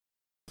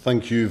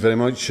Thank you very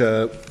much.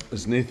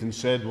 As Nathan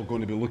said, we're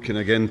going to be looking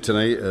again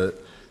tonight at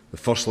the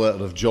first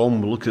letter of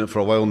John. We're looking at it for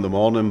a while in the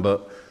morning,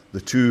 but the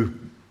two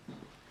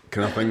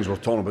kind of things we're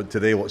talking about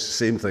today, well, it's the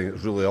same thing.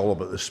 It's really all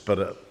about the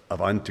spirit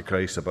of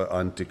Antichrist, about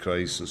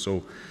Antichrist. And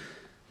so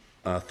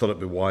I thought it'd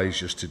be wise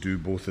just to do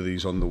both of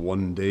these on the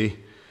one day.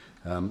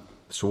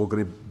 So we're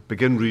going to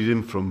begin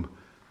reading from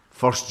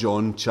 1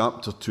 John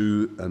chapter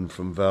 2 and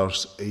from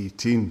verse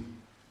 18.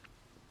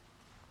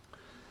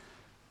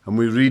 And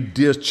we read,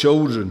 "Dear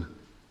children,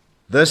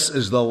 this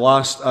is the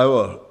last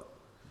hour,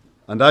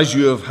 and as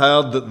you have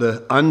heard that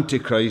the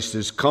Antichrist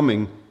is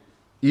coming,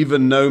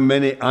 even now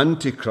many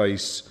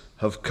Antichrists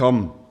have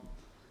come.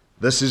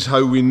 This is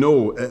how we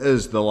know it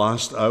is the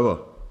last hour.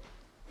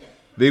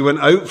 They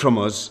went out from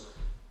us,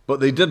 but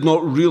they did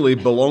not really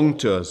belong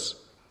to us.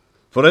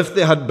 For if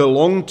they had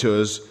belonged to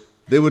us,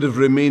 they would have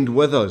remained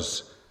with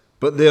us.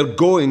 But their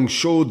going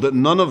showed that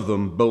none of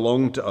them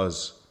belonged to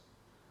us.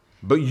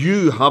 But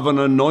you have an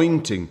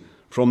anointing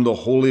from the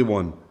Holy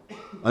One,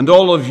 and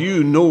all of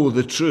you know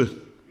the truth.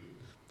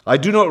 I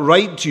do not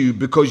write to you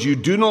because you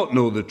do not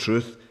know the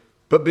truth,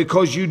 but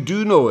because you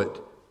do know it,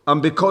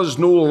 and because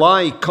no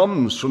lie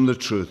comes from the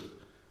truth.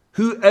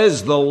 Who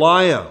is the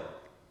liar?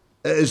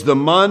 It is the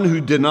man who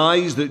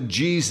denies that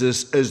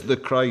Jesus is the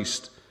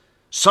Christ.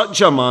 Such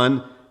a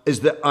man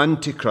is the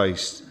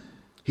Antichrist.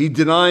 He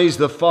denies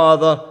the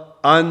Father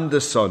and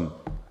the Son.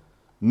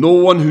 No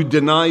one who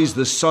denies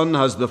the Son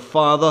has the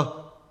Father.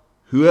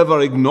 Whoever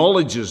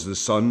acknowledges the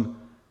Son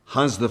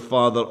has the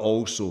Father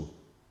also.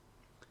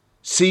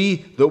 See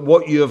that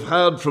what you have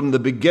heard from the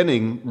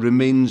beginning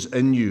remains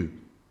in you.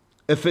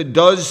 If it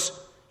does,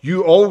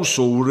 you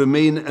also will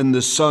remain in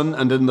the Son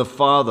and in the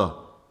Father.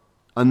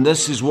 And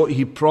this is what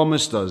he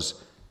promised us,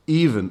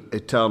 even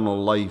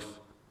eternal life.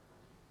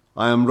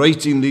 I am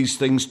writing these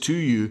things to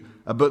you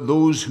about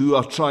those who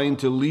are trying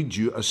to lead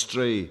you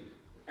astray.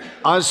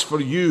 As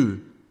for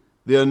you,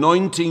 the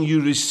anointing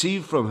you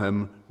receive from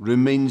him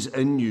remains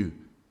in you,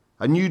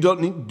 and you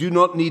do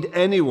not need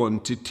anyone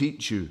to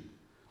teach you.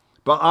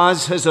 But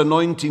as his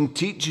anointing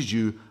teaches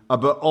you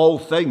about all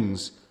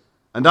things,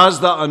 and as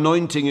that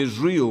anointing is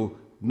real,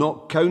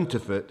 not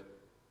counterfeit,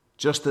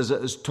 just as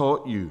it has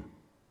taught you,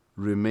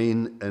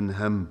 remain in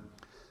him."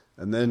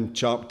 And then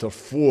chapter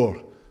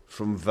 4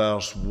 from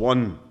verse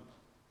 1.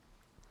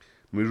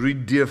 We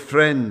read, "Dear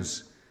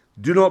friends,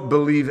 do not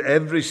believe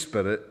every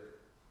spirit,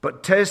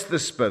 but test the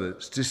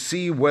spirits to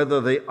see whether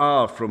they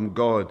are from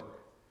God,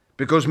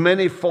 because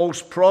many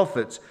false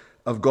prophets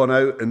have gone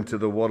out into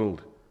the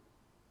world.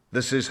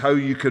 This is how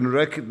you can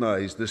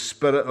recognize the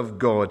Spirit of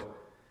God.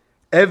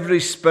 Every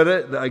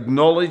spirit that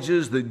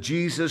acknowledges that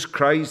Jesus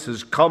Christ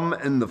has come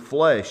in the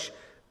flesh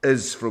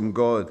is from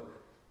God.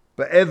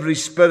 But every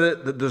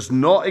spirit that does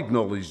not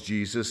acknowledge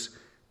Jesus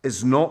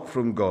is not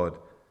from God.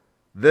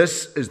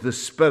 This is the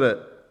spirit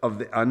of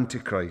the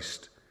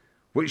Antichrist,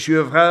 which you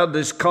have heard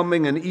is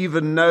coming and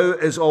even now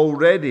is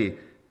already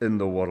in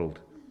the world.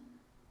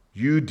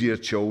 You, dear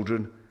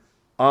children,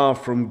 are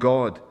from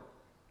God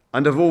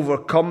and have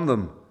overcome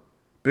them,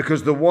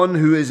 because the one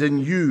who is in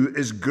you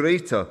is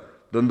greater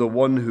than the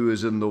one who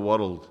is in the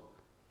world.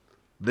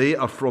 They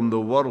are from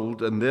the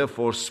world and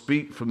therefore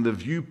speak from the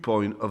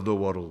viewpoint of the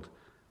world,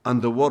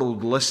 and the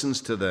world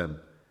listens to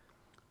them.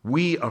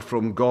 We are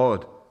from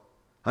God,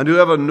 and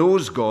whoever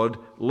knows God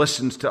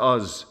listens to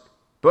us.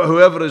 But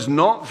whoever is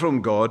not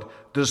from God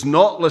does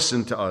not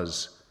listen to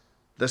us.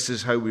 This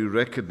is how we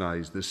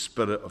recognize the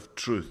spirit of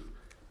truth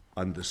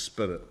and the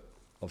spirit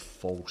of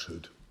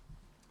falsehood."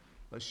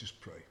 Let's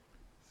just pray.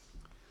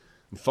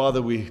 And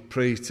Father, we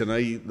pray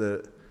tonight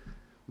that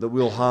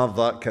we'll have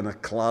that kind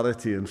of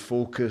clarity and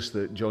focus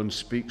that John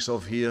speaks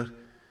of here,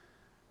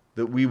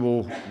 that we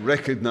will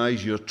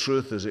recognize your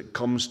truth as it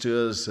comes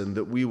to us, and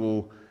that we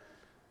will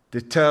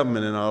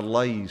determine in our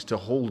lives to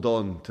hold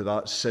on to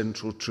that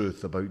central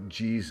truth about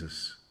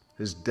Jesus,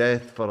 his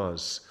death for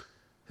us,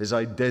 his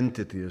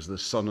identity as the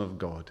Son of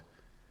God.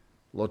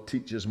 Lord,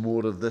 teach us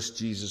more of this,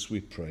 Jesus,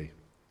 we pray.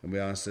 And we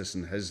ask this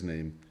in his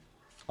name.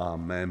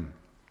 Amen.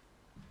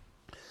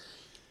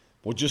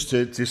 Well, just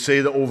to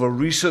say that over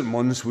recent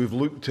months we've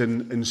looked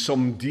in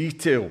some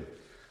detail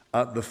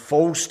at the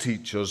false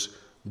teachers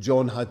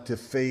John had to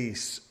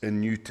face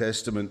in New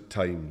Testament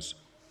times.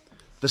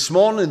 This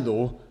morning,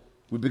 though,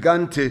 we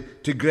began to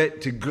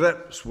get to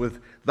grips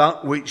with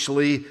that which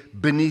lay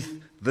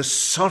beneath the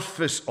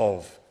surface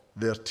of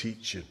their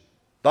teaching,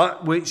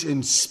 that which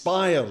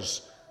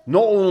inspires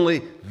not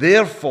only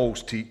their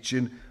false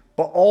teaching,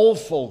 but all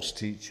false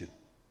teaching.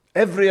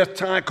 Every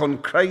attack on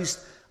Christ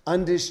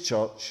and his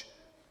church,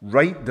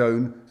 right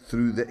down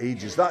through the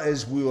ages. That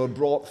is, we were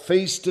brought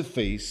face to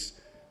face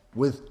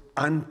with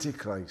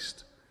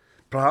Antichrist,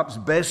 perhaps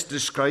best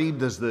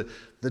described as the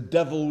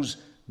devil's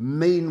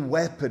main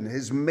weapon,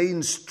 his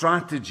main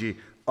strategy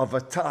of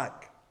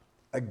attack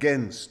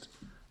against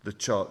the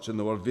church. And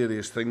there were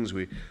various things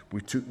we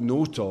took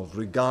note of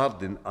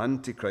regarding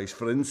Antichrist.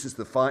 For instance,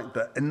 the fact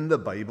that in the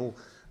Bible,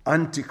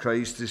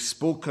 Antichrist is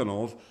spoken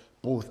of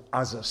both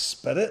as a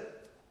spirit,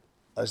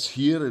 as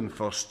here in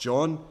 1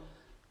 John,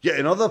 Yet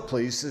in other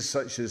places,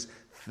 such as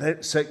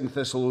 2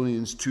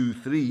 Thessalonians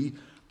 2:3,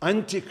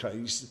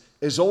 Antichrist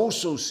is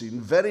also seen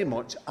very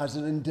much as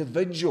an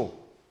individual,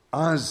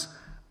 as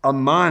a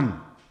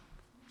man.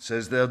 It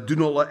says there, do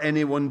not let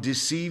anyone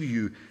deceive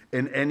you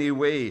in any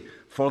way,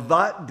 for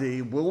that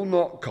day will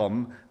not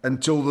come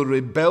until the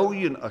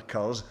rebellion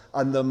occurs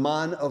and the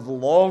man of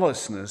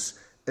lawlessness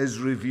is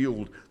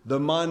revealed, the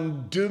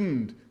man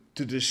doomed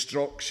to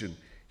destruction.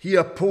 He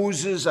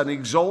opposes and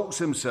exalts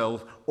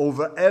himself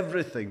over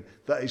everything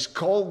that is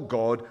called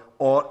God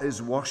or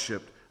is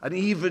worshipped, and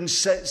even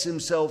sets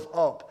himself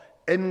up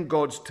in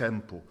God's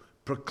temple,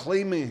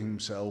 proclaiming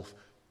himself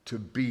to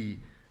be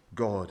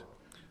God.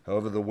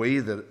 However, the way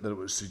that it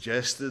was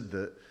suggested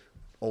that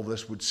all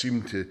this would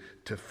seem to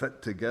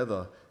fit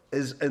together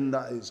is in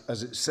that,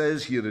 as it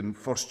says here in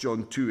 1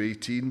 John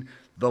 2:18,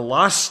 the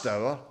last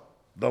hour,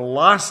 the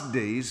last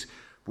days,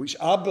 which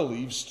I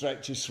believe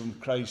stretches from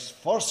Christ's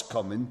first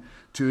coming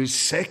to his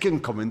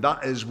second coming.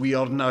 That is, we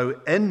are now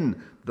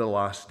in the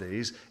last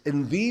days.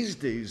 In these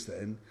days,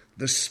 then,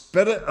 the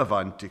spirit of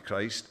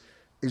Antichrist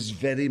is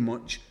very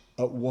much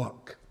at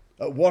work.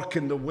 At work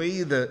in the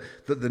way that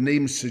the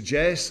name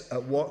suggests,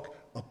 at work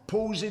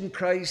opposing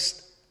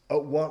Christ,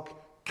 at work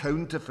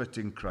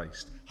counterfeiting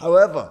Christ.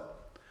 However,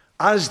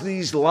 as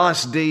these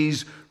last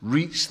days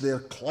reach their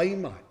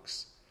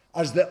climax,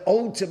 as the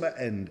ultimate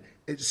end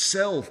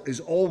itself is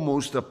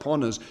almost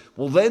upon us,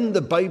 well, then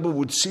the Bible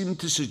would seem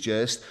to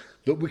suggest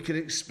that we can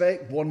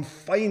expect one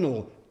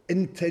final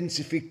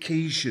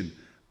intensification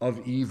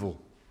of evil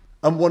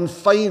and one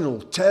final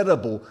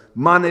terrible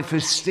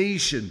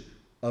manifestation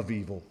of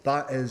evil.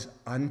 That is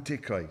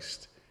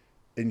Antichrist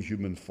in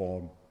human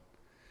form.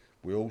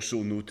 We also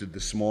noted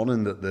this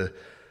morning that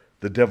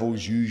the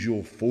devil's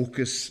usual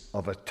focus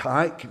of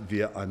attack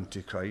via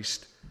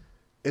Antichrist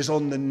is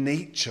on the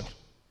nature,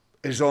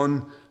 is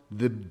on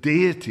the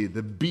deity,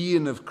 the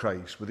being of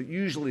Christ, with it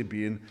usually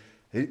being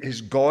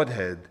his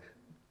Godhead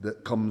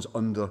that comes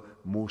under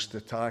most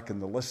attack.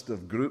 And the list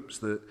of groups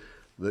that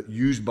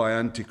used by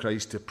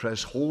Antichrist to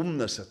press home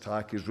this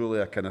attack is really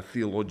a kind of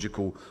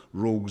theological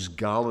rogues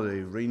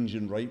gallery,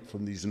 ranging right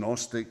from these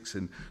Gnostics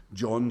in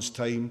John's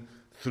time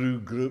through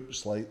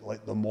groups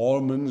like the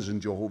Mormons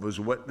and Jehovah's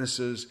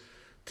Witnesses,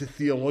 to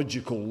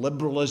theological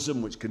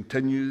liberalism, which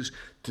continues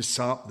to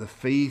sap the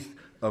faith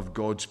of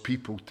God's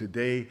people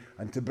today.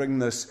 And to bring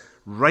this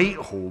right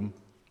home,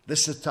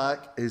 this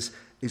attack is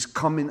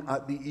coming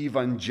at the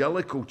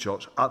evangelical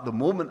church at the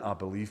moment, I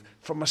believe,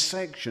 from a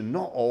section,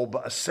 not all,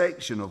 but a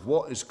section of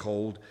what is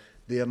called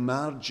the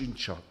emerging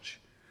church,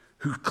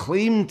 who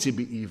claim to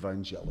be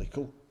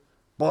evangelical,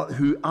 but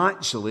who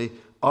actually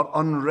are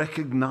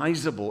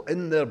unrecognizable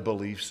in their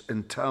beliefs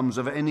in terms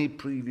of any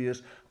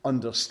previous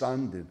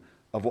understanding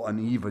of what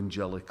an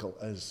evangelical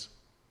is.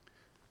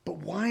 But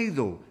why,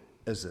 though,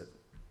 is it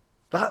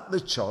that the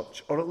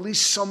church, or at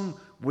least some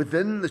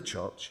within the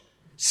church,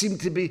 seem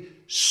to be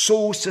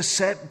so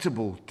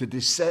susceptible to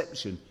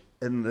deception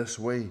in this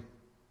way?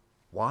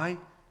 Why?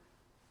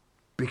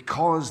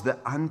 Because the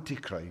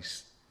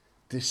Antichrist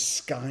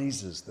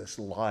disguises this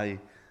lie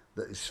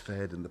that is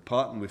fed. And the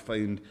pattern we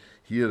find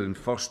here in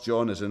 1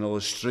 John is an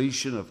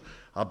illustration of,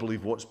 I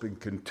believe, what's been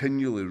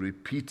continually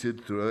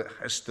repeated throughout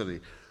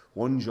history.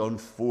 1 John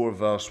 4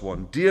 verse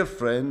 1. Dear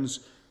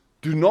friends,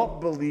 do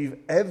not believe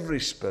every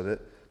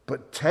spirit,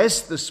 but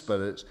test the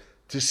spirits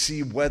to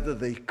see whether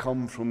they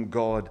come from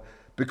God,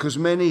 because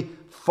many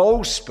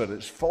false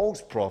spirits,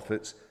 false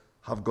prophets,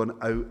 have gone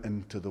out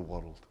into the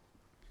world.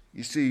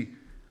 You see,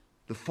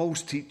 the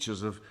false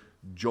teachers of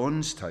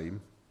John's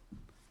time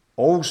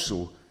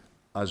also,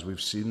 as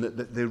we've seen,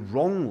 that they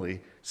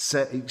wrongly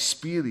set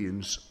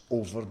experience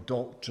over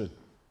doctrine,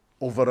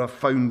 over a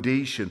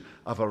foundation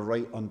of a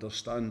right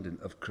understanding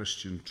of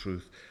Christian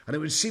truth. And it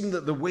would seem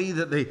that the way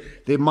that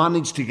they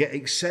managed to get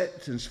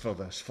acceptance for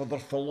this, for their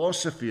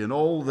philosophy and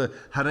all the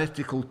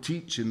heretical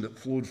teaching that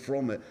flowed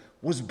from it,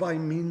 was by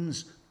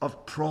means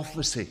of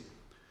prophecy.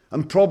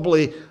 And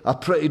probably a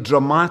pretty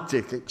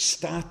dramatic,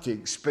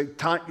 ecstatic,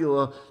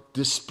 spectacular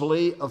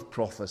display of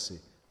prophecy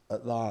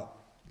at that.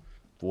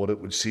 What it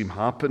would seem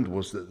happened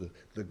was that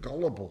the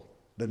gullible,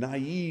 the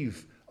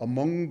naive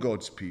among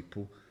God's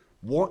people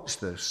watched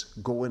this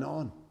going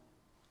on.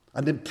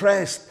 And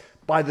impressed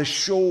by the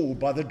show,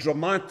 by the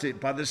dramatic,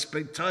 by the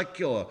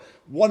spectacular,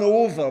 won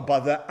over by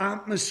the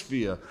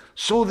atmosphere,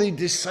 so they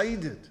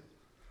decided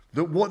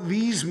that what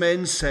these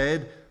men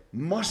said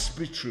must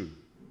be true,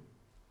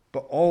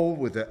 but all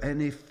without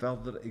any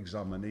further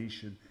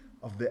examination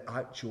of the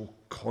actual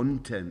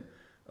content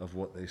of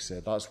what they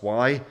said. That's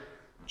why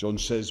John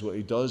says what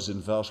he does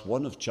in verse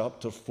 1 of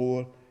chapter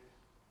 4,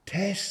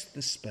 test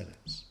the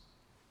spirits,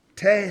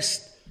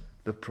 test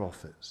the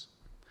prophets.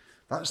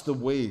 That's the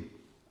way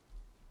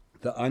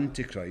the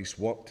Antichrist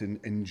worked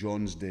in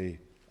John's day.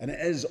 And it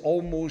is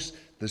almost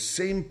the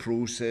same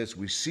process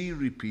we see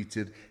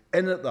repeated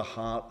in at the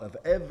heart of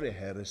every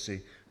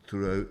heresy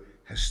throughout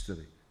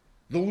history.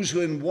 Those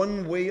who in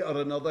one way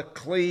or another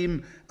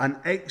claim an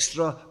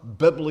extra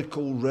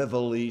biblical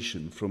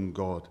revelation from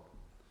God,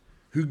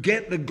 who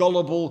get the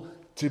gullible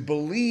to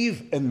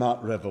believe in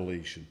that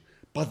revelation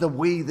by the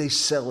way they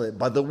sell it,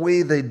 by the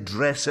way they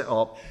dress it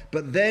up.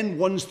 But then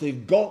once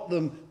they've got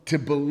them to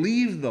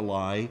believe the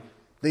lie,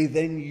 they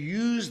then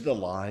use the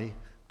lie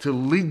to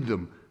lead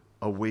them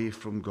away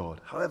from God.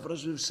 However,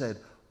 as we've said,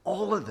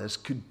 all of this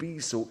could be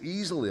so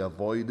easily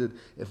avoided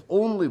if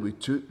only we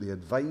took the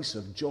advice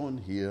of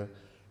John here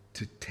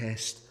to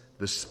test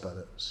the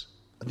spirits.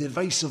 And the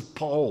advice of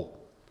Paul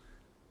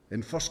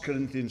in 1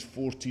 Corinthians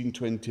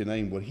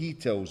 14:29, where he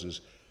tells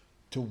us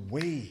to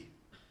weigh,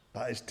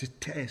 that is to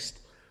test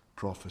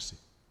prophecy.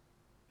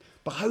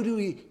 But how do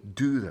we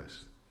do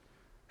this?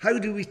 How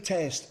do we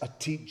test a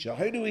teacher?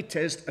 How do we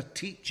test a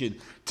teaching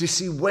to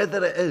see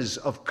whether it is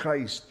of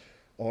Christ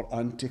or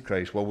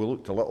Antichrist? Well, we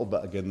looked a little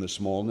bit again this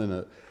morning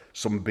at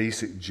some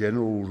basic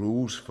general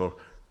rules for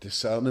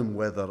discerning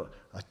whether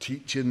a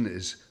teaching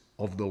is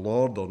of the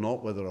Lord or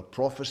not, whether a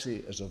prophecy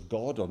is of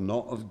God or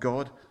not of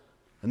God.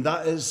 And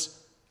that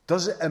is,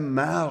 does it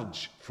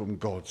emerge from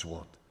God's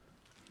word?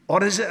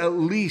 Or is it at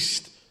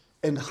least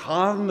in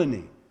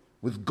harmony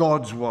with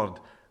God's word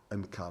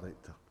and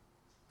character?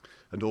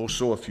 And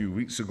also a few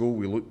weeks ago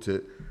we looked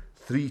at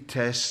 3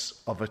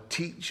 tests of a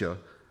teacher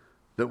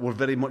that were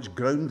very much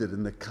grounded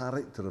in the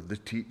character of the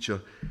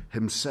teacher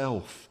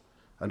himself,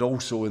 and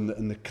also in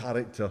the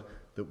character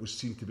that was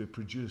seen to be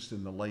produced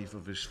in the life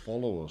of his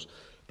followers.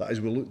 That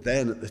is, we looked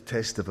then at the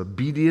test of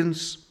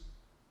obedience.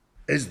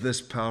 Is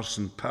this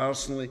person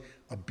personally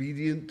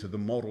obedient to the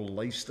moral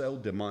lifestyle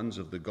demands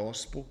of the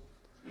gospel?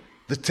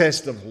 The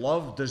test of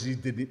love, does he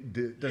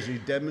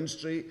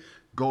demonstrate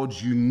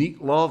God's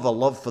unique love, a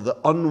love for the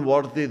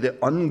unworthy, the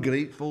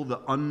ungrateful, the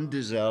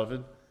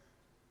undeserving?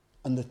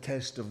 And the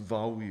test of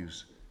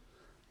values.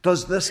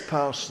 Does this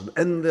person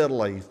in their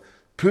life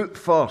put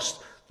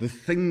first the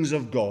things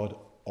of God,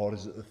 or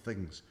is it the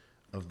things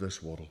of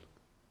this world?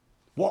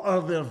 What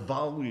are their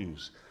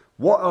values?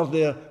 What are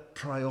their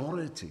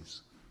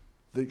priorities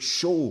that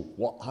show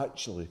what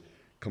actually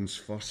comes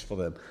first for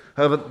them?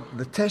 However,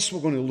 the tests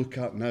we're going to look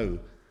at now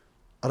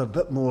are a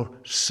bit more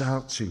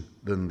searching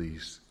than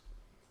these.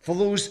 For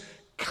those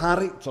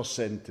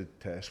character-centered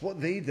tests, what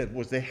they did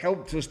was they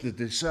helped us to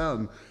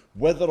discern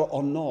whether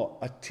or not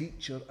a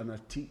teacher and a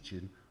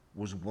teaching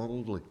was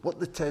worldly. What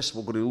the tests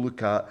we're going to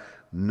look at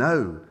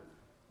now,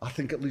 I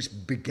think at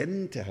least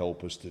begin to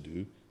help us to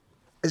do,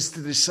 is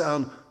to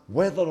discern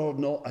whether or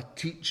not a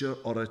teacher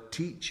or a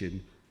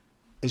teaching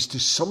is to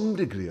some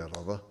degree or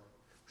other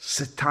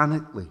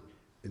satanically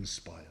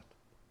inspired.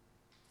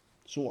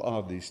 So what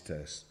are these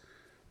tests?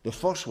 The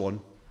first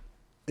one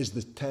is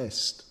the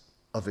test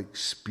of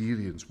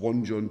experience.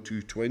 1 John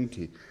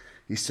 2:20,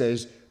 he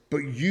says, "But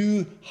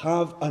you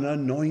have an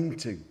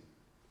anointing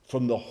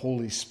from the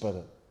Holy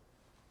Spirit,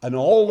 and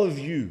all of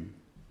you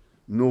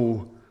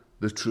know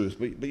the truth."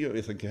 But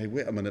you're thinking, hey,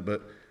 wait a minute,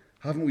 but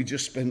haven't we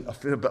just spent a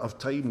fair bit of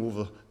time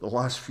over the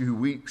last few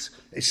weeks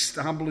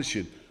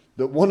establishing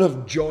that one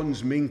of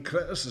John's main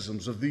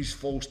criticisms of these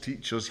false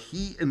teachers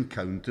he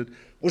encountered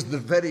was the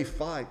very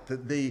fact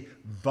that they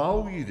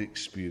valued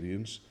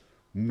experience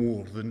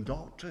more than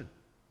doctrine?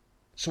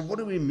 So what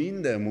do we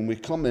mean then when we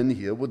come in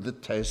here with the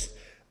test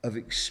of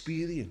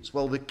experience?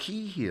 Well, the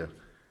key here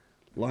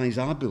lies,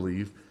 I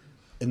believe,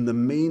 in the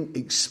main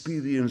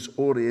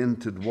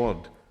experience-oriented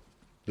word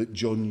that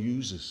John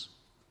uses: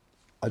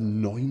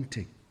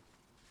 anointing.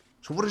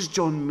 So what does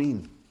John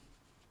mean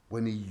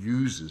when he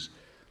uses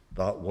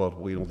that word?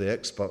 Well, the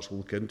experts will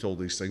look into all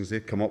these things. They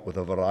come up with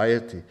a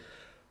variety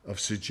of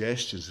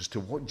suggestions as to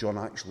what John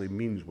actually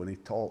means when he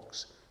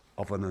talks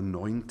of an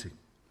anointing.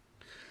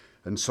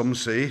 And some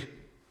say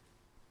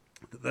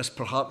that this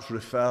perhaps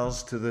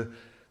refers to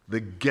the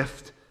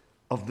gift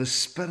of the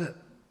Spirit.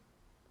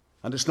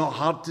 And it's not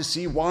hard to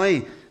see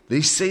why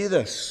they say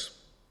this.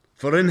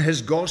 For in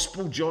his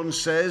gospel, John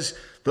says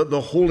that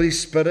the Holy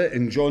Spirit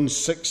in John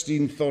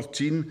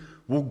 16:13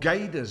 will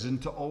guide us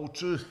into all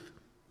truth.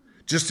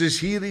 Just as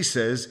here he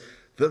says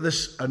that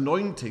this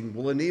anointing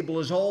will enable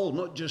us all,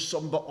 not just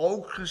some, but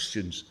all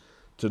Christians,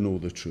 to know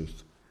the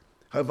truth.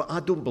 However, I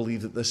don't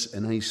believe that this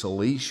in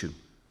isolation,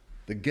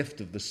 the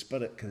gift of the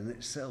Spirit, can in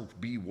itself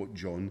be what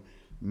John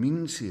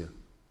means here.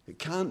 It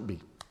can't be.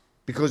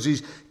 Because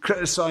he's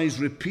criticised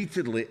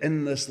repeatedly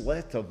in this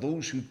letter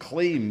those who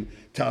claim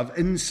to have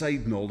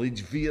inside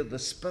knowledge via the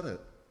Spirit,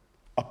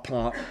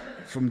 apart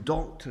from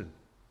doctrine.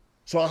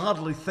 So I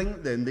hardly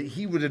think then that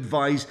he would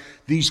advise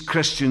these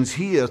Christians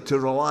here to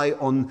rely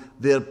on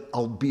their,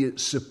 albeit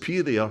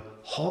superior,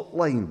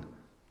 hotline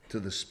to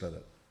the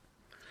Spirit.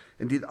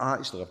 Indeed,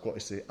 actually, I've got to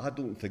say, I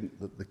don't think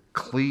that the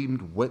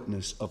claimed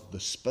witness of the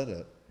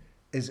Spirit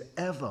is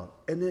ever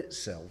in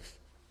itself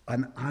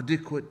an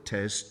adequate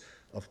test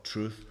of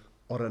truth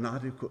or an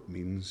adequate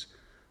means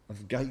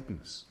of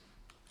guidance.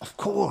 Of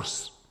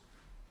course,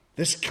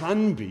 this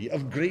can be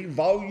of great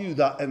value,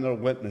 that inner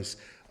witness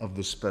of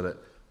the Spirit,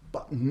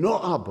 but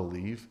not, I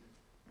believe,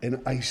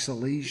 in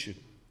isolation.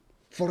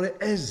 For it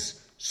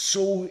is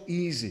so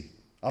easy.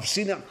 I've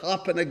seen it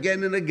happen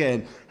again and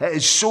again. It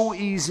is so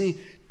easy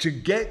to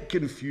get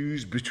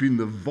confused between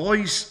the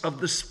voice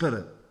of the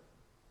Spirit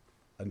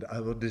and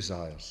our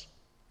desires.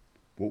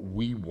 what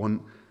we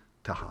want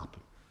to happen.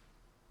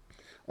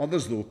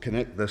 Others, though,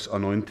 connect this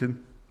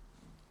anointing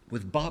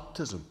with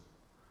baptism,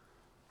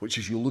 which,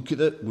 as you look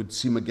at it, would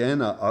seem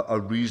again a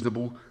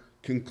reasonable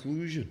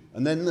conclusion.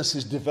 And then this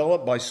is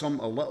developed by some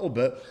a little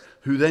bit,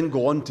 who then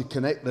go on to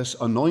connect this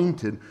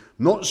anointing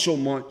not so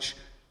much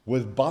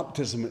with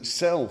baptism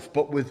itself,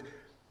 but with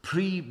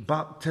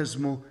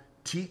pre-baptismal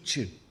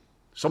teaching,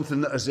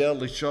 something that as the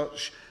early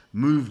church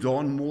moved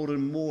on more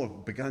and more,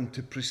 began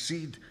to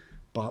precede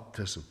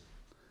baptism.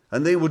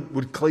 And they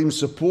would claim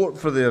support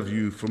for their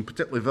view from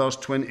particularly verse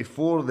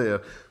 24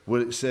 there,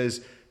 where it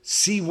says,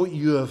 "See what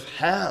you have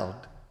heard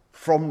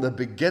from the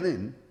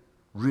beginning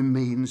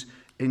remains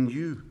in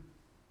you."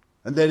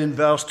 And then in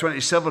verse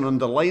 27,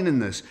 underlining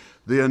this,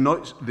 the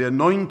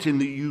anointing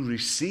that you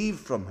receive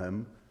from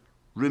him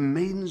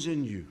remains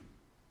in you.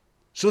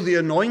 So the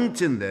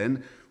anointing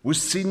then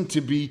was seen to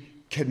be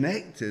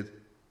connected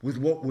with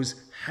what was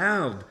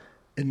heard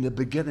in the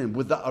beginning,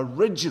 with that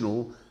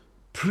original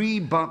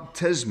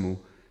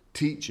pre-baptismal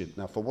teaching.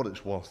 Now, for what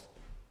it's worth,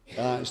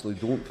 I actually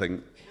don't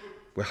think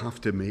we have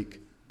to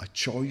make a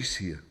choice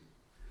here,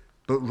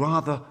 but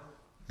rather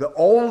that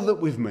all that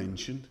we've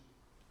mentioned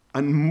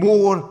and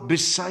more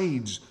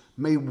besides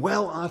may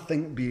well, I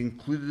think, be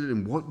included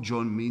in what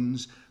John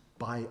means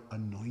by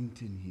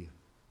anointing here.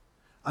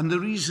 And the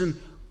reason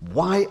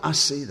why I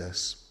say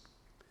this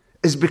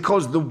is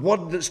because the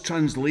word that's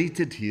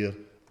translated here,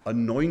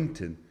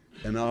 anointing,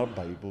 in our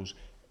Bibles,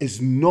 is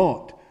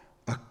not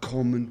a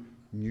common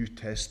New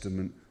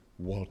Testament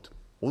word,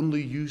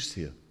 only used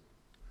here.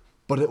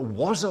 But it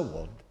was a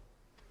word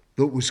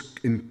that was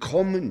in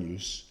common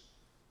use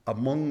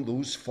among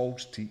those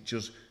false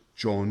teachers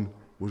John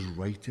was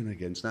writing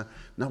against.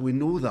 Now we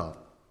know that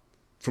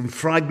from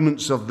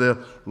fragments of their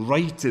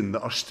writing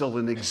that are still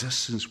in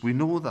existence. We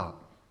know that.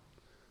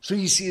 So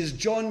you see, as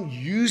John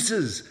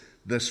uses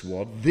this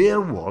word, their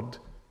word,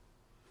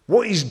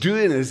 what he's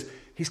doing is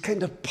he's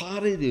kind of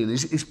parodying,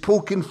 he's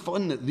poking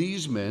fun at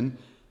these men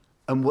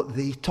and what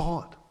they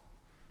taught.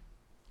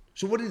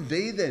 So what did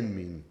they then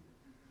mean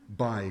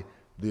by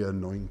the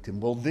anointing?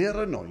 Well,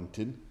 their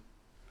anointing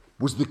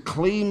was the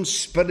claimed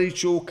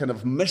spiritual, kind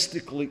of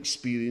mystical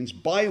experience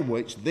by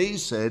which they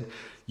said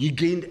you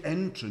gained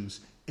entrance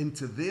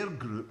into their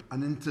group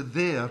and into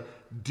their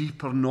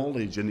deeper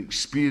knowledge and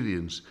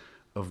experience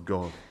of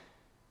God.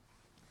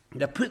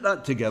 Now put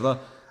that together,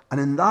 and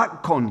in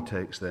that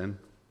context then,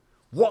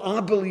 what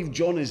I believe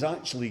John is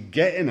actually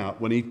getting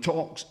at when he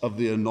talks of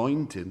the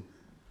anointing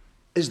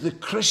is the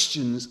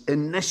Christian's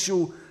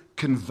initial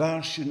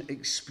conversion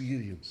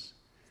experience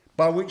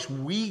by which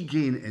we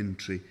gain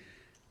entry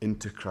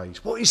into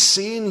Christ. What he's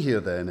saying here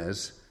then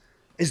is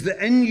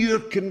that in your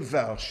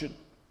conversion,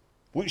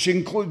 which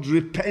includes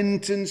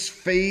repentance,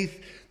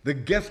 faith, the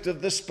gift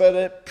of the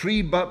Spirit,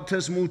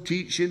 pre-baptismal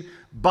teaching,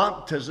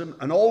 baptism,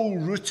 and all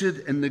rooted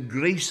in the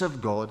grace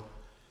of God,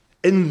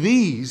 in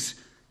these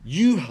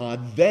you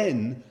had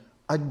then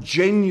a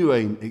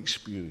genuine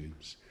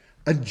experience,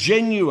 a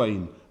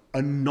genuine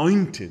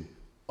anointing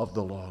of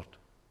the Lord.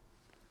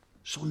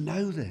 So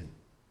now then,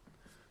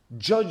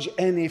 judge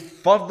any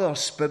further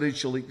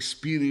spiritual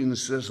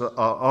experiences that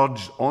are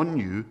urged on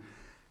you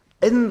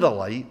in the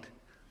light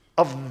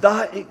of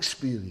that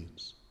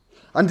experience.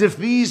 And if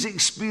these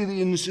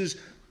experiences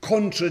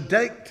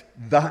contradict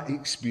that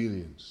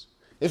experience,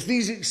 if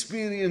these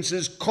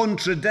experiences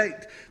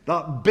contradict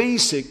that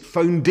basic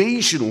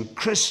foundational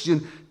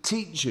Christian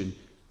teaching,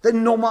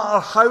 then no matter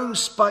how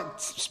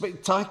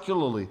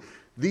spectacularly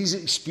these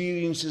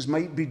experiences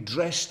might be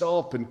dressed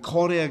up and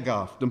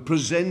choreographed and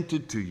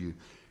presented to you,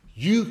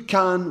 you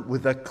can,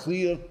 with a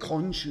clear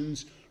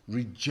conscience,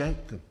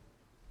 reject them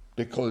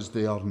because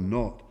they are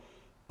not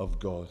of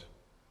God.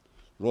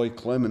 Roy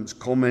Clements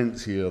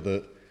comments here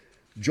that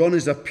John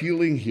is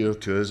appealing here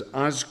to us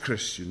as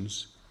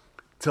Christians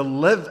to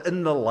live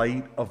in the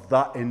light of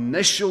that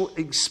initial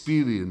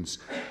experience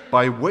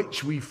by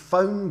which we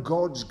found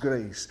God's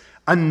grace,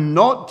 and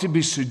not to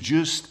be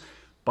seduced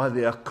by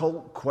the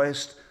occult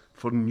quest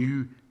for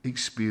new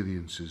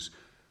experiences.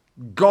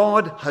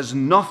 God has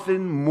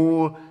nothing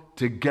more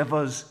to give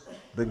us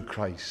than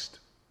Christ,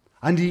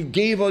 and he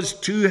gave us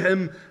to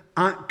him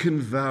at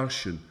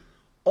conversion.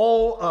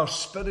 All our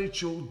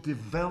spiritual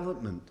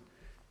development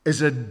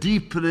is a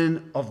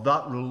deepening of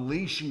that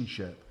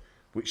relationship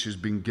which has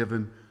been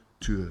given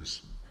to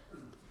us.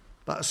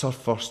 That's our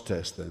first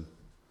test then,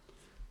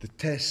 the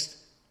test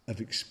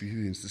of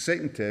experience. The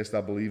second test,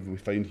 I believe, we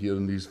find here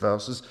in these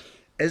verses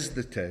is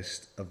the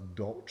test of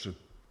doctrine.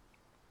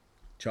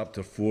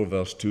 Chapter 4,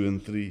 verse 2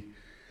 and 3.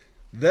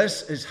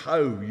 This is how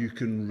you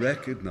can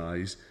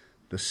recognize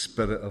the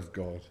Spirit of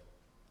God.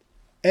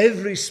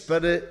 Every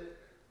spirit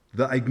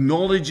that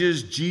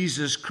acknowledges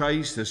Jesus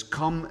Christ has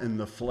come in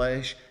the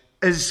flesh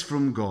is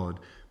from God.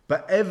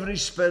 But every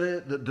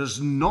spirit that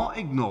does not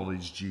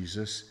acknowledge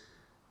Jesus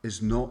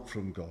is not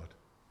from God.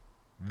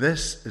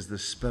 This is the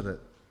spirit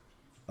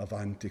of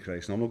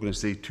Antichrist. And I'm not going to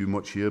say too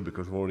much here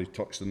because we've already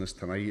touched on this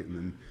tonight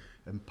and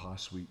in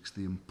past weeks.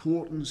 The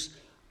importance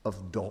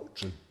of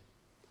doctrine.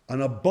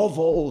 And above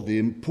all, the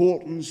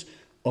importance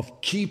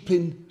of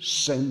keeping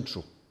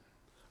central,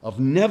 of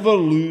never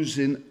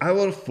losing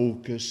our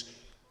focus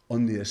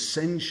on the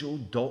essential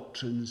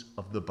doctrines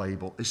of the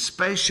Bible,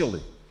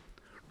 especially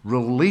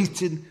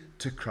relating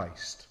to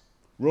Christ,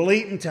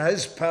 relating to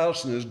his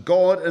person as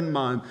God and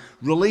man,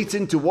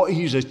 relating to what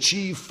he's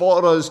achieved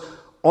for us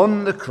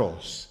on the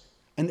cross.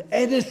 And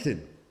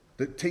anything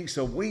that takes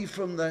away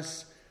from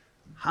this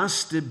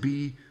has to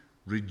be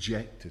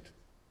rejected.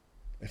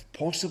 If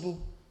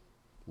possible,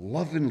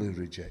 lovingly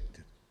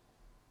rejected,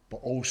 but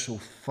also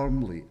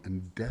firmly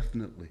and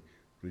definitely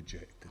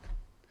rejected.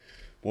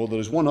 Well, there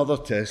is one other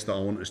test that I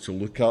want us to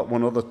look at,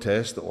 one other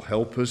test that will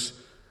help us,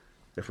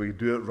 if we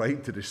do it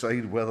right, to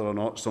decide whether or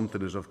not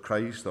something is of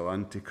Christ or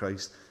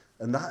Antichrist,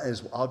 and that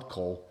is what I'd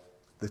call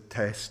the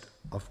test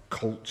of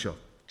culture.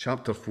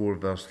 Chapter 4,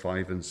 verse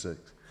 5 and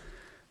 6.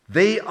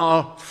 They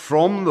are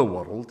from the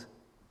world,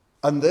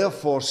 and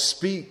therefore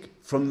speak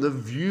from the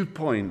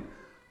viewpoint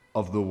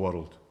of the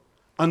world,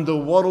 and the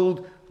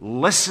world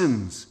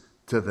listens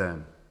to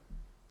them.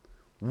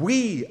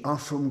 We are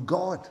from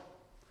God,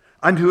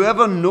 and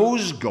whoever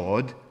knows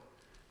God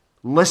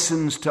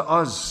listens to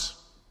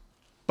us.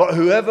 But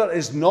whoever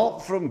is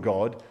not from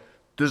God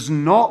does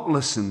not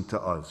listen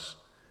to us.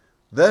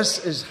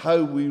 This is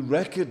how we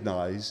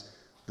recognize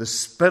the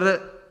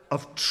spirit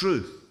of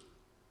truth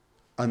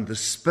and the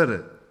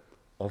spirit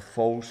of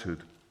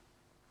falsehood.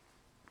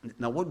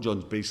 Now, what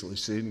John's basically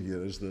saying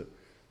here is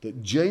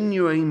that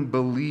genuine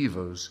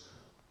believers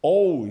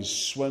always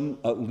swim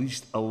at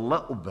least a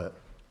little bit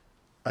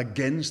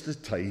against the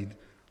tide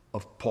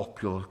of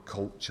popular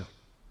culture,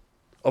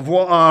 of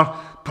what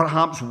are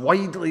perhaps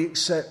widely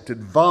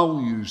accepted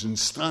values and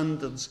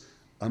standards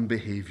and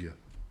behaviour.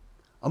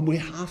 And we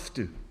have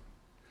to.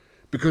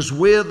 Because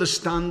where the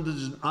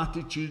standards and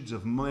attitudes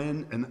of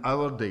men in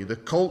our day, the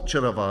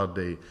culture of our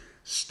day,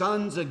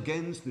 stands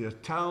against the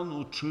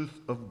eternal truth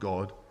of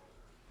God,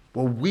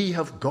 well, we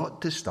have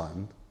got to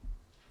stand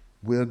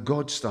where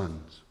God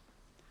stands.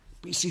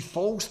 But you see,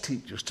 false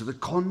teachers, to the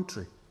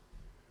contrary,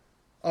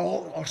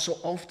 are so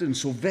often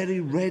so very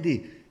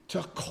ready to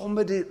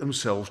accommodate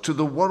themselves to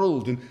the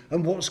world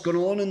and what's going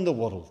on in the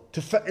world,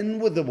 to fit in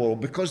with the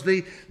world, because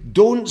they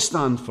don't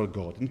stand for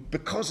God. And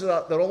because of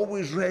that, they're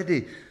always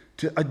ready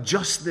to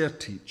adjust their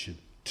teaching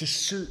to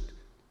suit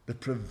the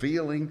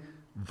prevailing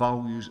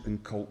values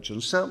and culture.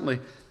 And certainly,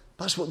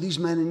 that's what these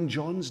men in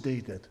John's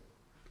day did.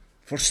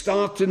 For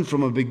starting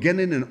from a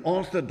beginning in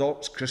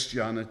Orthodox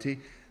Christianity,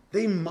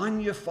 they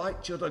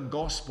manufactured a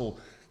gospel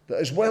that,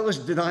 as well as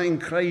denying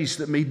Christ,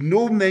 that made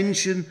no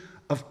mention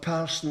of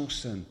personal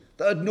sin,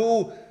 that had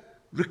no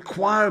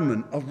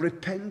requirement of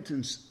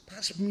repentance.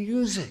 That's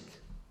music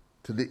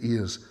to the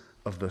ears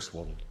of this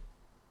world.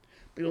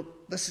 But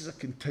this is a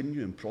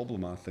continuing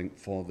problem, I think,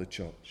 for the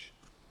church.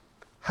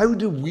 How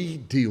do we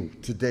deal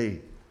today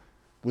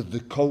with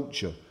the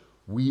culture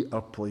we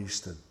are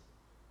placed in?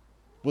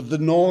 With the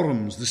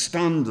norms, the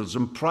standards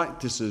and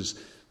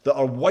practices that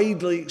are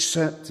widely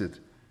accepted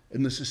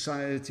in the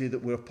society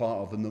that we're part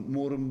of and that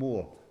more and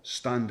more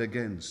stand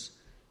against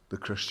the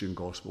Christian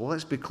gospel. Well,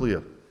 let's be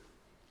clear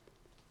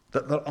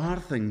that there are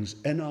things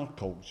in our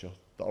culture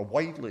that are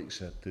widely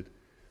accepted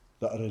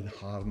that are in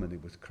harmony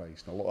with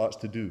Christ. And a lot that's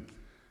to do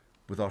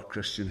with our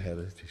Christian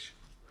heritage.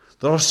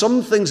 There are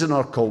some things in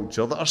our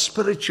culture that are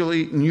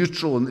spiritually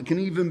neutral and that can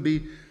even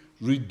be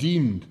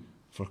redeemed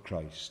for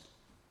Christ.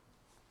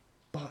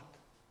 But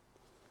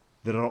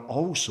there are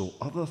also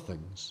other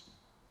things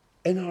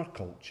in our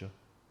culture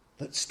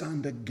that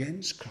stand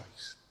against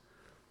Christ,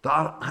 that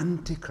are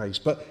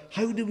anti-Christ. But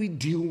how do we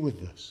deal with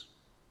this?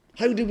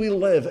 How do we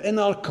live in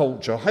our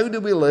culture? How do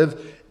we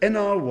live in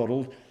our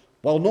world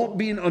while not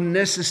being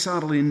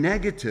unnecessarily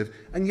negative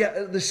and yet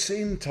at the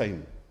same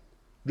time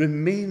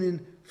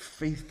remaining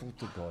faithful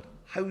to God?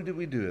 How do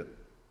we do it?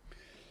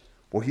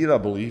 Well, here I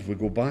believe we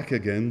go back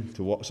again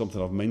to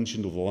something I've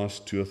mentioned over the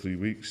last 2 or 3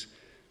 weeks,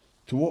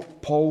 to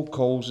what Paul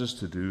calls us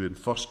to do in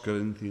 1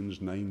 Corinthians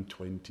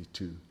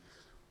 9:22,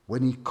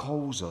 when he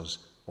calls us,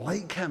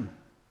 like him,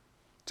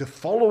 to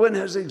follow in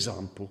his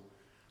example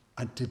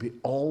and to be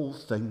all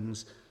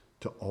things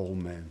to all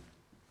men.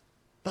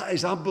 That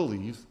is, I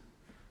believe,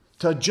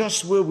 to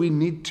adjust where we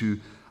need to,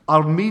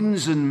 our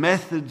means and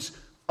methods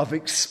of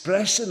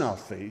expressing our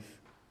faith,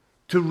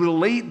 to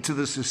relate to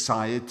the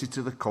society,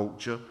 to the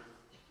culture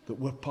that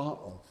we're part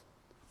of.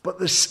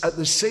 But at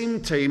the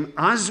same time,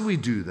 as we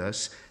do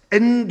this,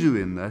 in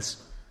doing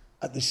this,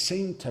 at the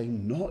same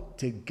time, not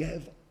to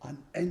give an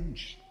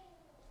inch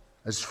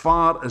as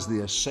far as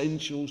the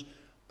essentials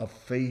of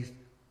faith,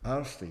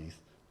 our faith,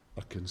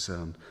 are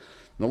concerned.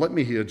 Now let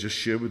me here just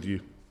share with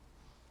you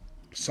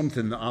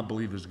something that I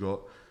believe has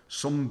got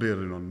some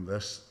bearing on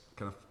this.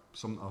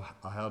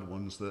 I heard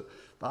ones that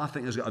I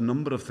think has got a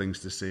number of things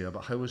to say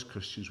about how as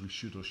Christians we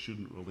should or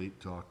shouldn't relate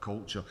to our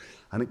culture.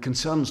 And it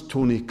concerns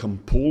Tony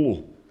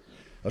Campolo,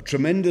 a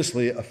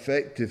tremendously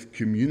effective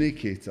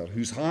communicator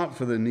whose heart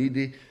for the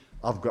needy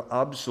I've got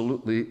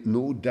absolutely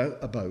no doubt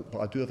about, but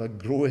I do have a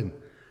growing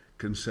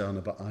concern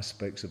about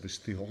aspects of his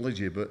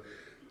theology. But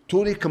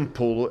Tony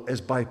Campolo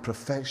is by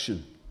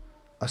profession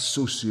a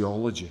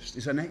sociologist.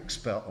 He's an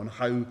expert on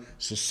how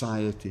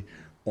society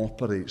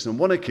operates. And on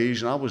one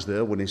occasion, I was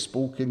there when he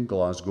spoke in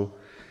Glasgow.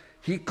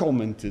 He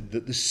commented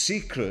that the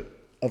secret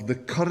of the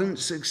current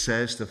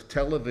success of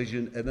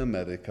television in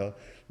America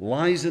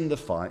lies in the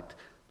fact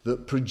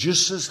that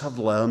producers have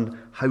learned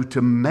how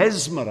to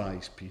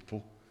mesmerize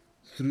people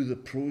through the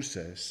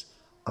process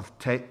of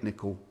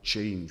technical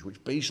change,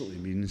 which basically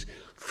means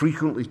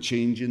frequently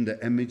changing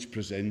the image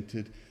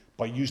presented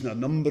by using a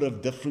number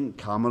of different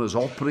cameras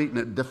operating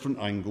at different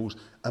angles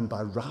and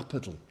by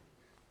rapidly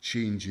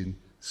changing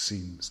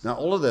scenes. Now,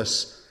 all of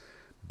this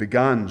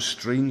began,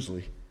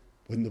 strangely,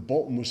 when the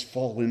bottom was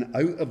falling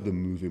out of the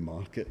movie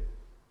market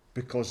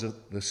because of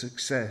the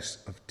success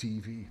of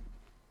TV.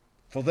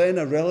 For then,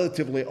 a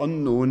relatively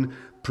unknown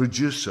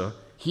producer,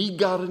 he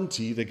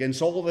guaranteed,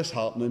 against all of this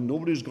happening,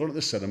 nobody was going to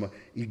the cinema,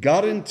 he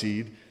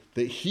guaranteed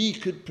that he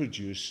could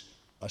produce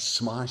a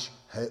smash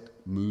hit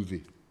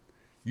movie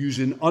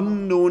using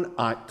unknown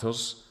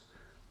actors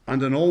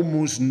and an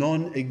almost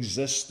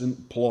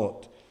non-existent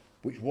plot,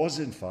 which was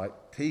in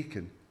fact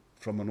taken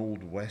from an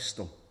old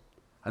Western.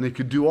 And he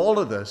could do all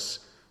of this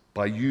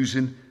by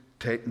using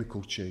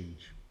technical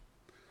change.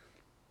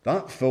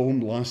 That film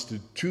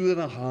lasted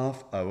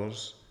 2.5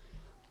 hours,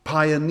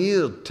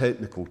 pioneered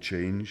technical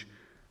change,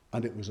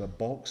 and it was a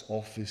box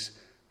office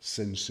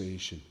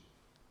sensation.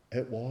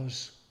 It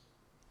was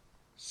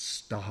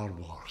Star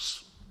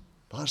Wars.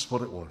 That's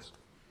what it was.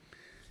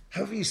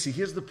 However, you see,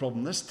 here's the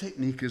problem. This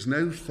technique is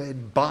now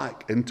fed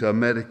back into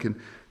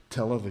American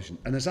television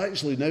and has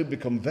actually now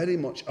become very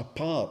much a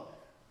part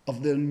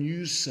of their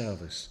news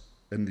service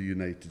in the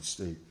United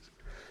States.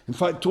 In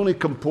fact, Tony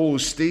Campolo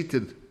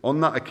stated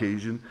on that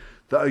occasion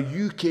that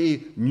a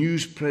UK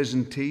news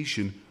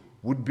presentation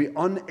would be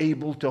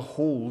unable to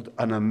hold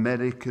an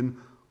American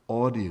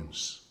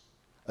audience,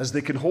 as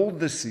they can hold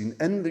the scene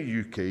in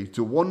the UK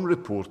to one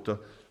reporter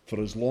for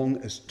as long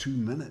as 2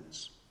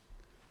 minutes.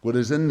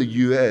 Whereas in the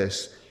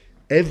US,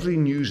 every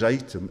news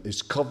item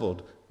is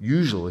covered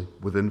usually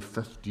within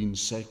 15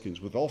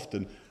 seconds, with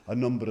often a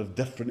number of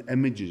different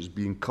images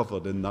being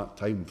covered in that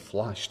time,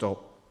 flashed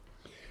up.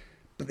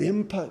 But the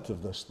impact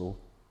of this, though,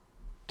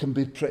 can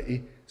be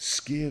pretty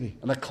scary.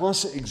 And a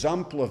classic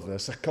example of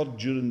this occurred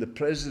during the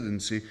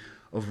presidency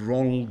of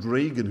Ronald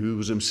Reagan, who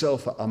was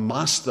himself a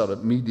master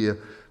at media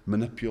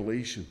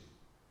manipulation.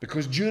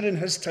 Because during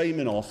his time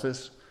in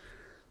office,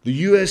 the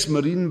US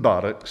Marine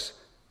barracks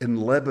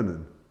in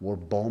Lebanon were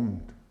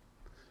bombed.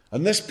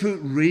 And this put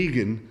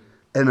Reagan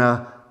in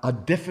a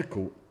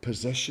difficult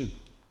position.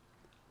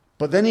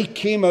 But then he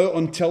came out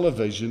on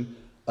television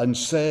and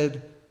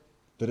said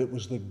that it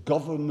was the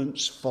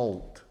government's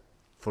fault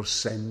for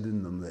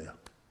sending them there.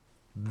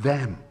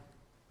 Them,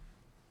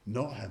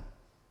 not him.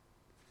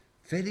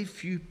 Very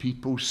few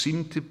people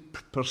seem to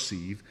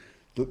perceive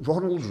that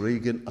Ronald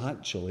Reagan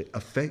actually,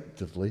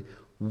 effectively,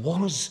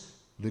 was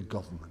the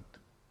government.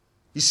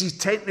 You see,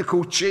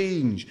 technical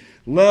change,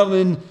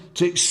 learning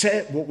to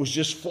accept what was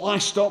just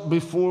flashed up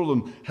before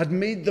them, had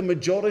made the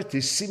majority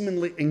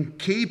seemingly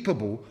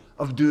incapable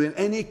of doing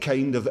any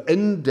kind of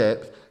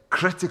in-depth,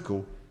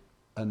 critical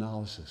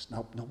analysis.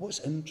 Now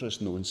what's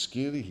interesting, though, and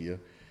scary here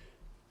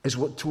is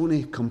what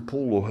Tony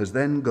Campolo has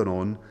then gone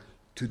on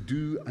to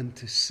do and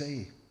to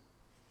say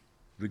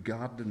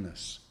regarding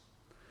this.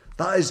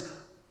 That is,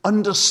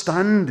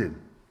 understanding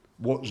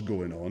what's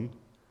going on.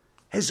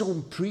 His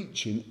own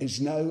preaching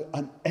is now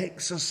an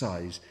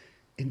exercise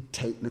in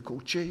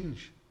technical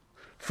change.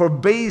 For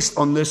based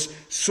on this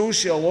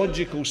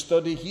sociological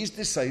study, he's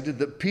decided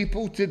that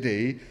people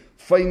today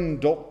find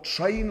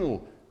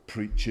doctrinal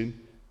preaching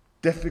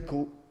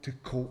difficult to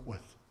cope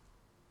with.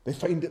 They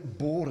find it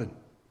boring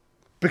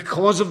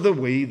because of the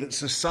way that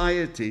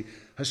society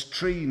has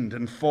trained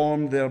and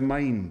formed their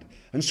mind.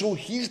 And so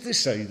he's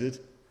decided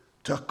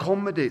to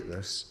accommodate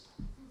this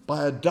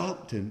by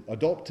adopting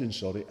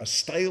a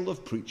style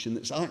of preaching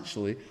that's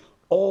actually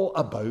all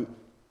about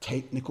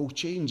technical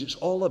change. It's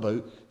all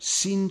about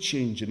scene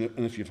change. And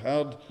if you've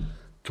heard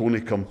Tony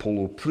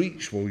Campolo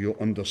preach, well, you'll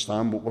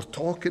understand what we're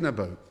talking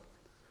about.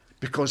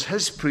 Because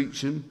his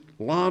preaching,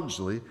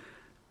 largely,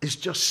 is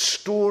just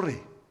story.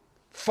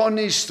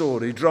 Funny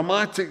story,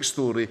 dramatic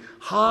story,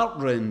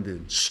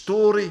 heart-rending,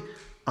 story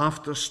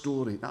after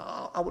story.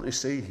 Now, I want to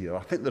say here,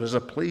 I think there is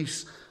a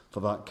place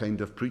for that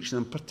kind of preaching,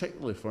 and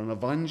particularly for an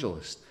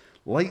evangelist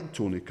like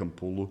Tony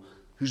Campolo,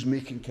 who's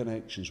making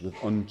connections with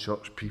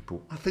unchurched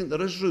people. I think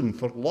there is room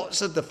for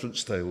lots of different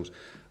styles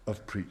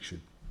of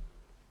preaching.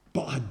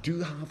 But I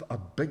do have a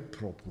big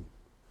problem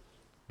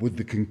with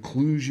the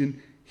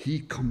conclusion he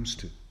comes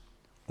to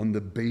on the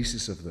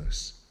basis of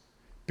this.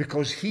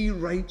 Because he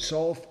writes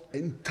off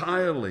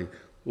entirely,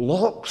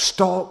 lock,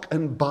 stock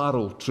and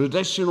barrel,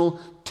 traditional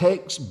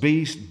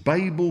text-based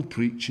Bible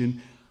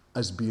preaching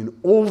as being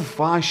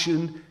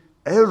old-fashioned,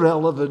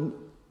 irrelevant.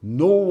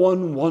 No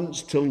one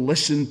wants to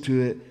listen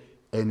to it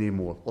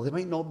anymore. Well, they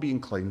might not be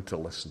inclined to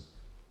listen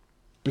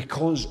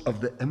because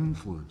of the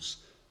influence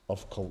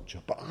of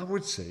culture. But I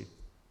would say,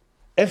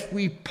 if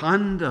we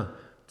pander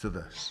to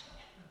this,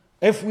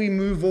 if we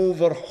move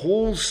over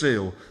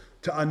wholesale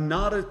to a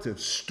narrative,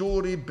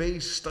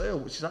 story-based style,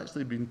 which has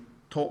actually been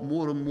taught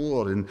more and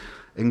more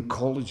in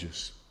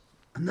colleges.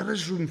 And there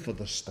is room for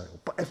this style.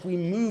 But if we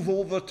move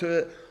over to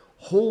it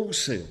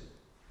wholesale,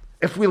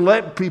 if we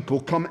let people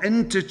come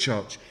into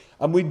church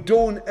and we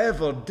don't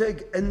ever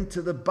dig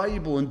into the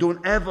Bible and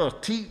don't ever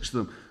teach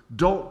them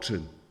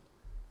doctrine,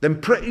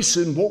 then pretty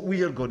soon what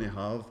we are going to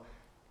have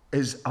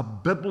is a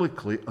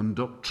biblically and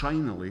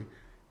doctrinally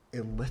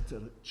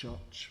illiterate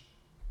church.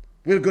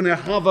 We're going to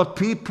have a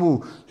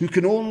people who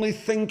can only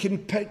think in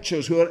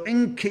pictures, who are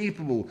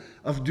incapable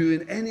of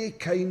doing any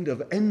kind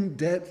of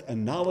in-depth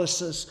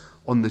analysis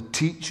on the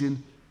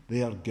teaching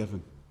they are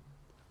given.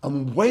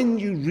 And when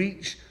you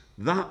reach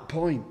that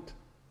point,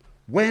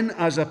 when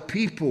as a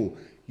people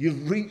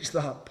you've reached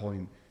that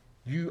point,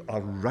 you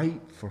are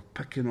ripe for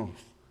picking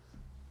off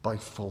by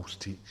false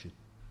teaching.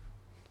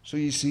 So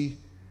you see,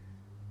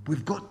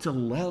 we've got to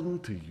learn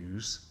to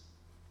use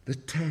the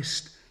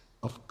test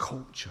of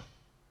culture.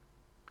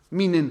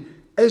 Meaning,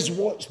 is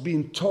what's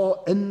being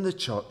taught in the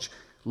church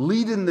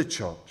leading the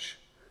church,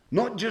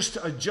 not just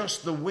to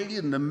adjust the way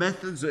and the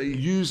methods that it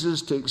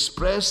uses to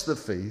express the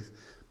faith,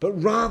 but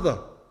rather,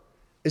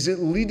 is it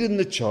leading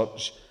the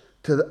church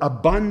to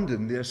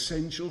abandon the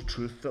essential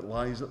truth that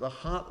lies at the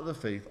heart of the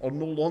faith, or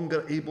no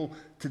longer able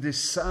to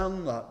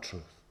discern that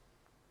truth?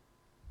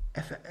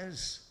 If it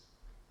is,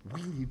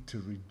 we need to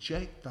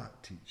reject that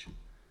teaching,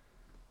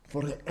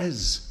 for it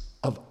is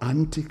of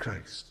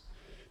Antichrist.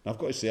 Now, I've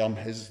got to say, I'm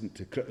hesitant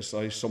to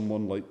criticise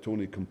someone like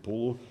Tony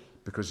Campolo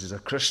because he's a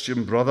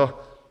Christian brother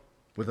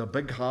with a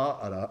big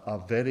heart and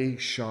a very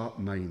sharp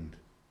mind.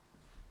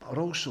 But I'd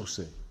also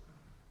say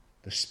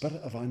the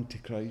spirit of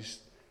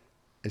Antichrist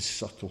is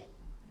subtle.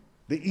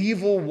 The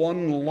evil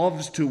one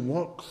loves to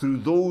work through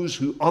those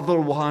who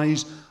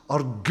otherwise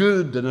are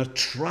good and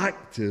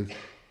attractive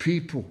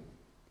people.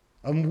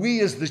 And we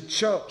as the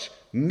church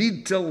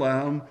need to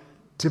learn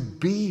to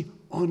be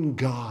on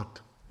guard.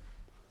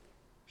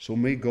 So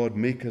may God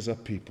make us a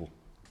people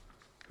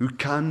who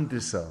can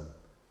discern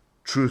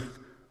truth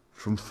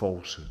from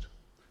falsehood,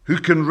 who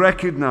can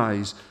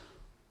recognize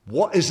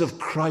what is of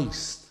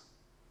Christ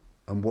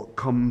and what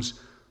comes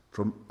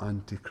from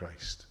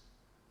Antichrist.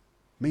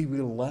 May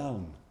we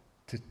learn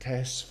to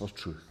test for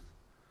truth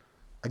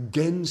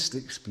against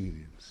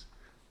experience,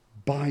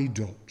 by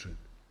doctrine,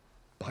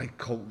 by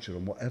culture,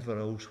 and whatever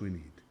else we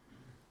need,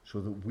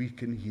 so that we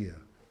can hear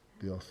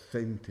the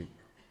authentic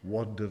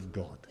Word of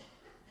God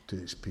to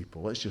His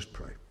people. Let's just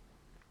pray.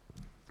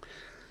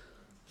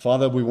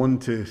 Father, we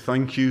want to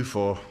thank you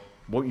for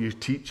what you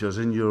teach us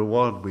in your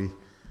Word. We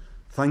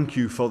thank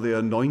you for the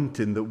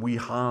anointing that we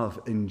have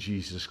in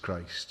Jesus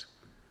Christ,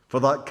 for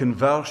that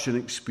conversion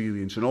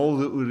experience and all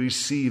that we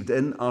received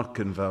in our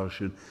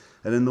conversion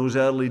and in those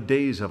early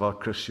days of our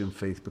Christian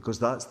faith, because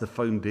that's the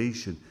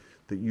foundation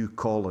that you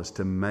call us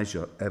to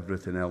measure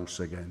everything else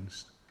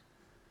against.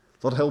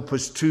 Lord, help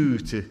us too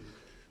to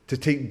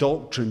take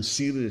doctrine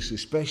seriously,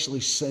 especially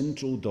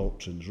central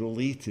doctrines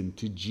relating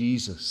to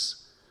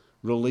Jesus,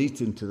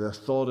 relating to the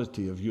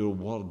authority of your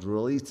word,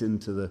 relating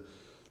to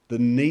the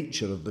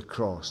nature of the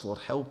cross. Lord,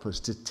 help us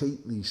to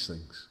take these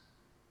things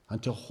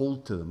and to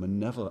hold to them and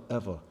never,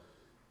 ever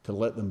to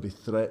let them be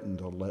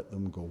threatened or let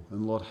them go.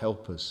 And Lord,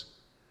 help us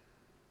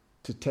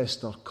to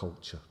test our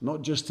culture,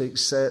 not just to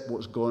accept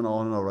what's going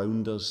on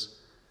around us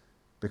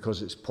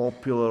because it's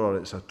popular or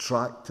it's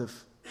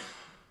attractive.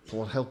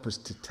 Lord, help us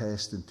to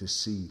test and to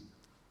see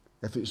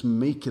if it's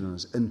making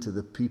us into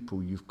the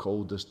people you've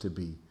called us to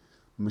be,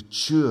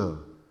 mature,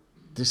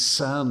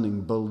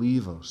 discerning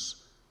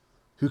believers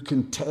who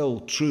can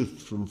tell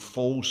truth from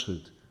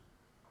falsehood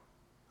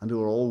and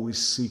who are always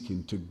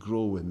seeking to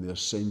grow in the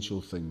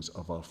essential things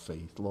of our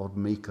faith. Lord,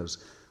 make us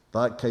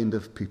that kind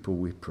of people,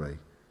 we pray.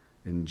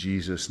 In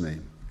Jesus'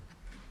 name,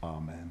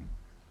 amen.